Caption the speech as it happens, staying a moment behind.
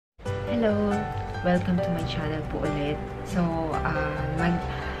Hello! Welcome to my channel po ulit. So,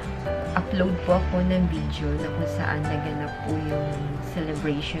 mag-upload po ako ng video na kung saan naganap po yung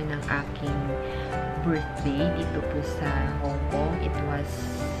celebration ng aking birthday dito po sa Hong Kong. It was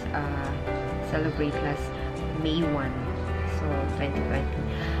celebrate last May 1. So, 2020.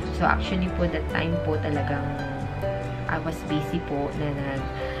 So, actually po, that time po talagang I was busy po na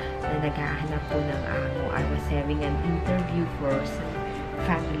naghahanap po ng amo. I was having an interview for some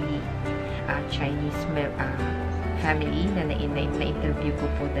family, Chinese family na na-interview ko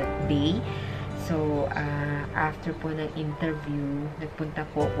po that day. So, after po ng interview, nagpunta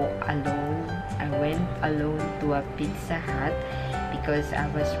po ako alone. I went alone to a Pizza Hut because I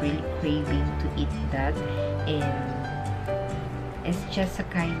was really craving to eat that. And it's just a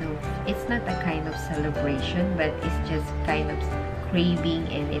kind of, it's not a kind of celebration, but it's just kind of craving,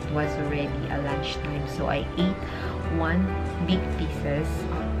 and it was already a lunchtime. So, I ate one big pieces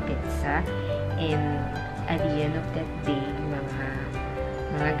of pizza, and at the end of that day,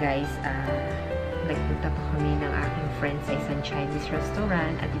 mga guys, nagpunta pa kami ng aking friends sa isang Chinese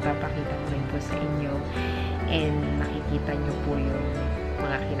restaurant at ipapakita ko rin po sa inyo, and makikita nyo po yung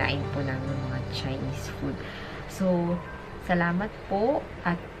mga kinain po namin mga Chinese food. So, salamat po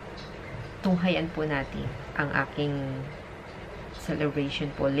at tunghayan po natin ang aking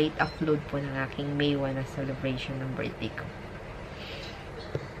celebration po. Late upload po ng aking May 1 na celebration ng birthday ko.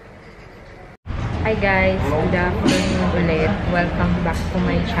 Hi guys! Good afternoon ulit. Welcome back to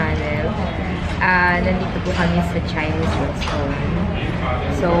my channel. Nandito po kami sa Chinese restaurant.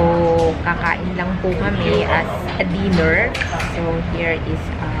 So, kakain lang po kami as a dinner. So, here is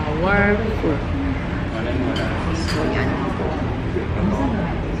our food. So, yan po.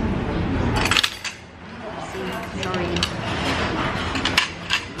 Sorry.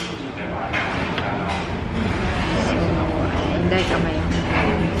 Hindi kamay ako.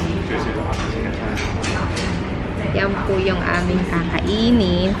 Yan po yung aming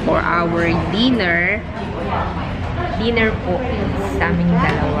kakainin for our dinner. Dinner po sa aming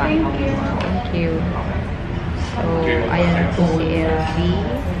dalawa. Thank you. So, ayan po si LV.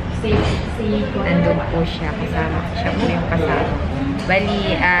 Nandun po siya kasama. Siya po yung kasama.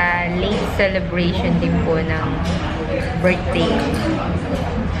 Bali, late celebration din po ng birthday.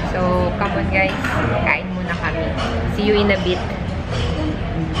 So, come on guys. Kain muna kami. See you in a bit.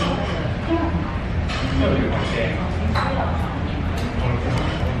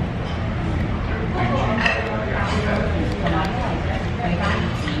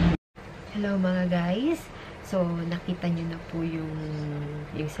 Hello mga guys. So, nakita nyo na po yung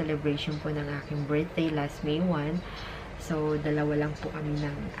celebration po ng aking birthday last May 1. So, dalawa lang po kami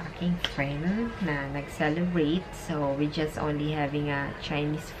ng aking friend na nag-celebrate. So, we just only having a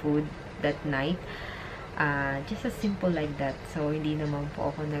Chinese food that night. Just as simple like that. So, hindi naman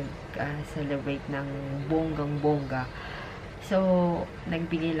po ako nag-celebrate ng bonggang-bongga. So,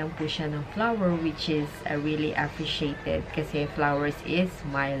 nagbigay lang po siya ng flower, which is really appreciated kasi flowers is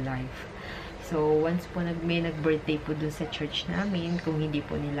my life. So, once po may nag-birthday po dun sa church namin, kung hindi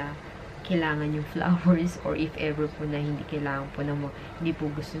po nila kailangan yung flowers, or if ever po na hindi kailangan po hindi po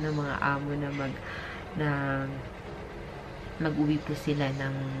gusto ng mga amo na mag-uwi po sila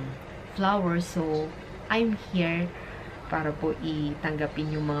ng flowers. So, I'm here para po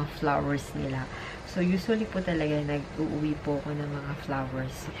itanggapin yung mga flowers nila. So, usually po talaga nag-uuwi po ako ng mga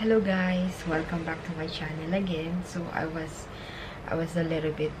flowers. Hello guys! Welcome back to my channel again. So, I was a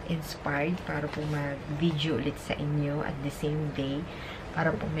little bit inspired para po mag-video ulit sa inyo at the same day.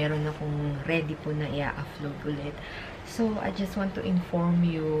 Para po meron akong ready po na i-upload ulit. So, I just want to inform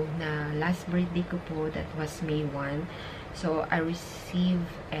you na last birthday ko po, that was May 1. So, I received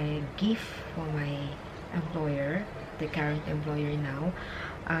a gift from my employer, the current employer now.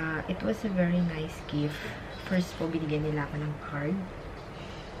 It was a very nice gift. First po, binigyan nila ako ng card.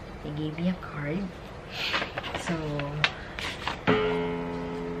 They gave me a card. So,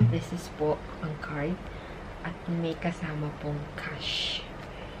 this is po ang card. At may kasama pong cash.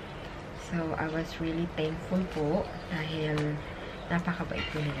 So, I was really thankful po dahil napakabait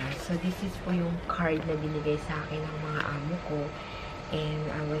po nila. So, this is po yung card na binigay sa akin ng mga amo ko. And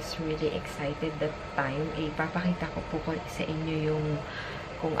I was really excited that time. Ipapakita ko po sa inyo yung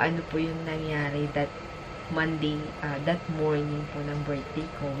kung ano po yung nangyari that Monday, that morning po ng birthday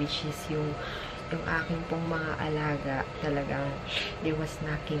ko, which is yung aking pong mga alaga, talagang they was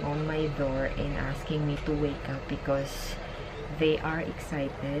knocking on my door and asking me to wake up because they are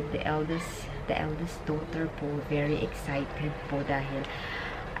excited. The eldest daughter po, very excited po dahil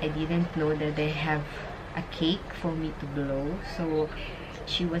I didn't know that they have a cake for me to blow. So,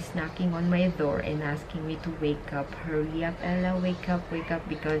 she was knocking on my door and asking me to wake up. Hurry up, Ella, wake up,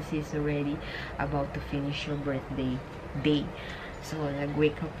 because it's already about to finish your birthday day. So,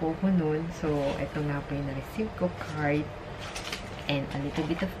 nag-wake up po ko noon. So, ito nga po yung na-receive ko, card and a little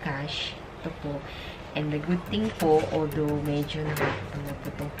bit of cash. Ito po. And the good thing po, although medyo nakakita na po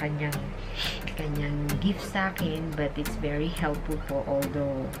itong kanyang gift sa akin, but it's very helpful po,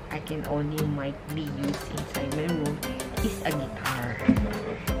 although I can only might be used inside my room, is a guitar.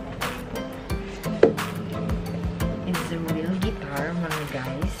 It's a real guitar, mga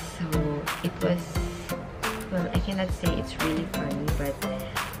guys. So, it was, well, I cannot say it's really funny, but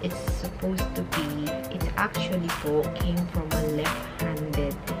it's supposed to be, it's actually po, came from a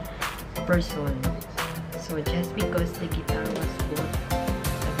left-handed person. So, just because the guitar was worth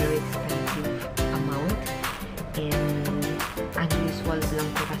a very expensive amount, and unusual lang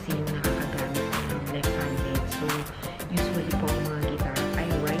po kasi yung nakakagamit ng left-handed. So, usually po ang mga guitar ay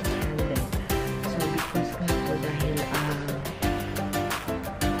right-handed. So, because nga po dahil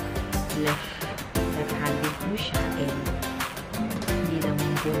left-handed po siya, and hindi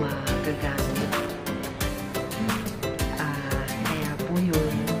naman po magagamit. Kaya po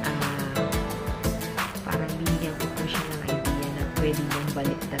yun, parang binigyan ko po siya ng idea na pwede niyang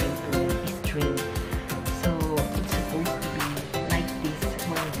balik na rin po yung string. So, it's supposed to be like this,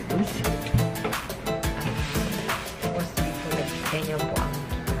 mga guys. Supposed to be po like ganyan po ang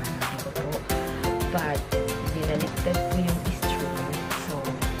ko po. But, binaliktad po yung string. So,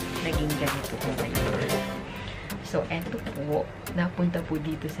 naging ganito po ngayon. So, eto po, napunta po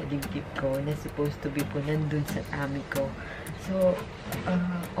dito sa dibdib ko na supposed to be po nandun sa tummy ko. So,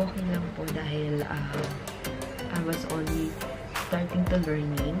 okay lang po dahil I was only starting to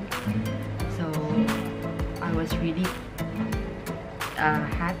learning. So, I was really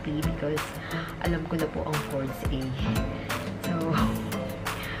happy because alam ko na po ang chords A. So,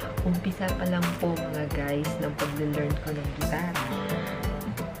 umpisa pa lang po mga guys ng pag-learn ko ng gitara.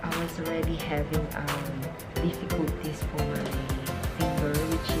 I was already having difficulties for my finger,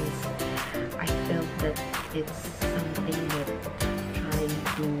 which is I felt that it's something that trying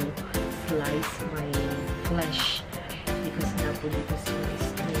to slice my flesh because na po dito sa my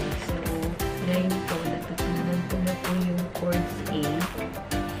string. So, ngayon po, natutunan ko na po yung chords A.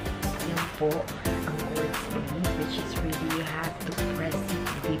 Yan po, ang chords A, which is really, you have to press it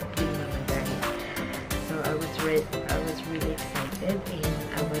deeply, mga guys. So, I was really excited and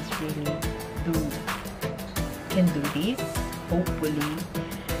I was really can do this, hopefully.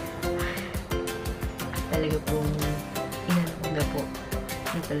 Talaga pong inanong na po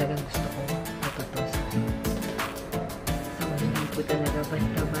na talagang gusto ko matuto. So, hindi po talaga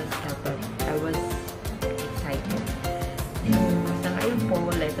basta-basta, but I was excited. So, sa ngayon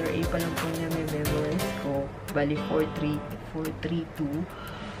po, letter A pa lang po na may memorize ko. Bali, 4-3-2.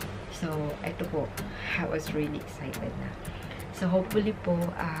 So, ito po, I was really excited na. So, hopefully po,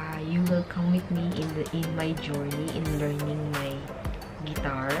 you will come with me in my journey in learning my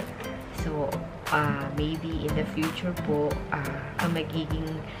guitar. So, maybe in the future po, ang magiging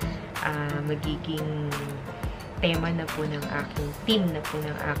tema na po ng aking theme na po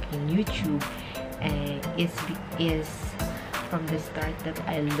ng aking YouTube is from the start that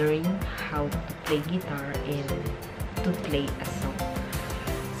I learned how to play guitar and to play a song.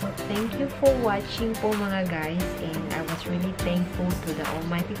 So, thank you for watching po mga guys, and I was really thankful to the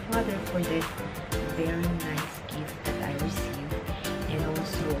Almighty Father for this very nice gift that I received, and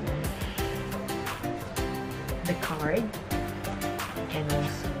also the card, and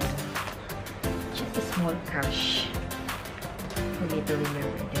also just a small cash for me to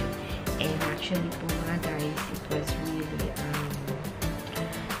remember them. And actually po mga guys, it was really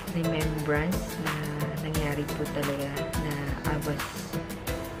remembrance na nangyari po talaga na I was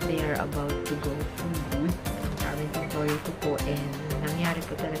there about to go for good ang current employer ko po, and nangyari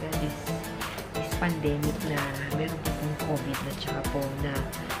po talaga this pandemic na meron po pong COVID na tsaka po na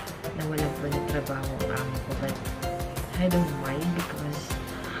nawalan po ng trabaho ang amo ko, but I don't mind because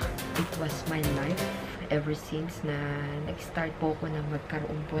it was my life ever since na nag-start po ko na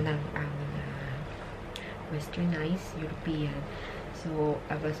magkaroon po ng westernized European. So,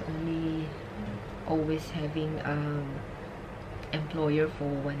 I was only always having employer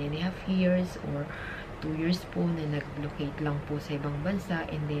for 1.5 years or 2 years po na nag-locate lang po sa ibang bansa,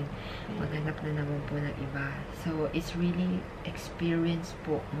 and then maghanap na naman po ng iba. So, it's really experience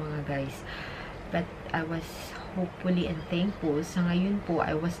po mga guys. But I was hopefully and thankful. Sa ngayon po,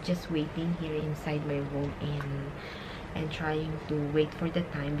 I was just waiting here inside my room and trying to wait for the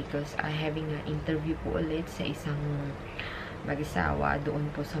time because I having an interview po ulit sa isang mag-isawa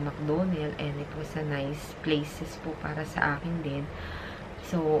doon po sa McDonald's, and it was a nice places po para sa akin din.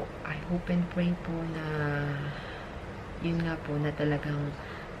 So, I hope and pray po na yun nga po na talagang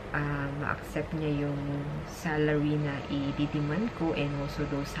ma-accept niya yung salary na i-demand ko, and also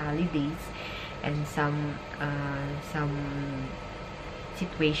those holidays and some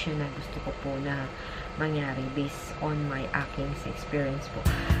situation na gusto ko po na mangyari based on my aking experience po.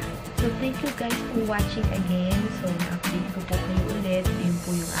 So, thank you guys for watching again. So,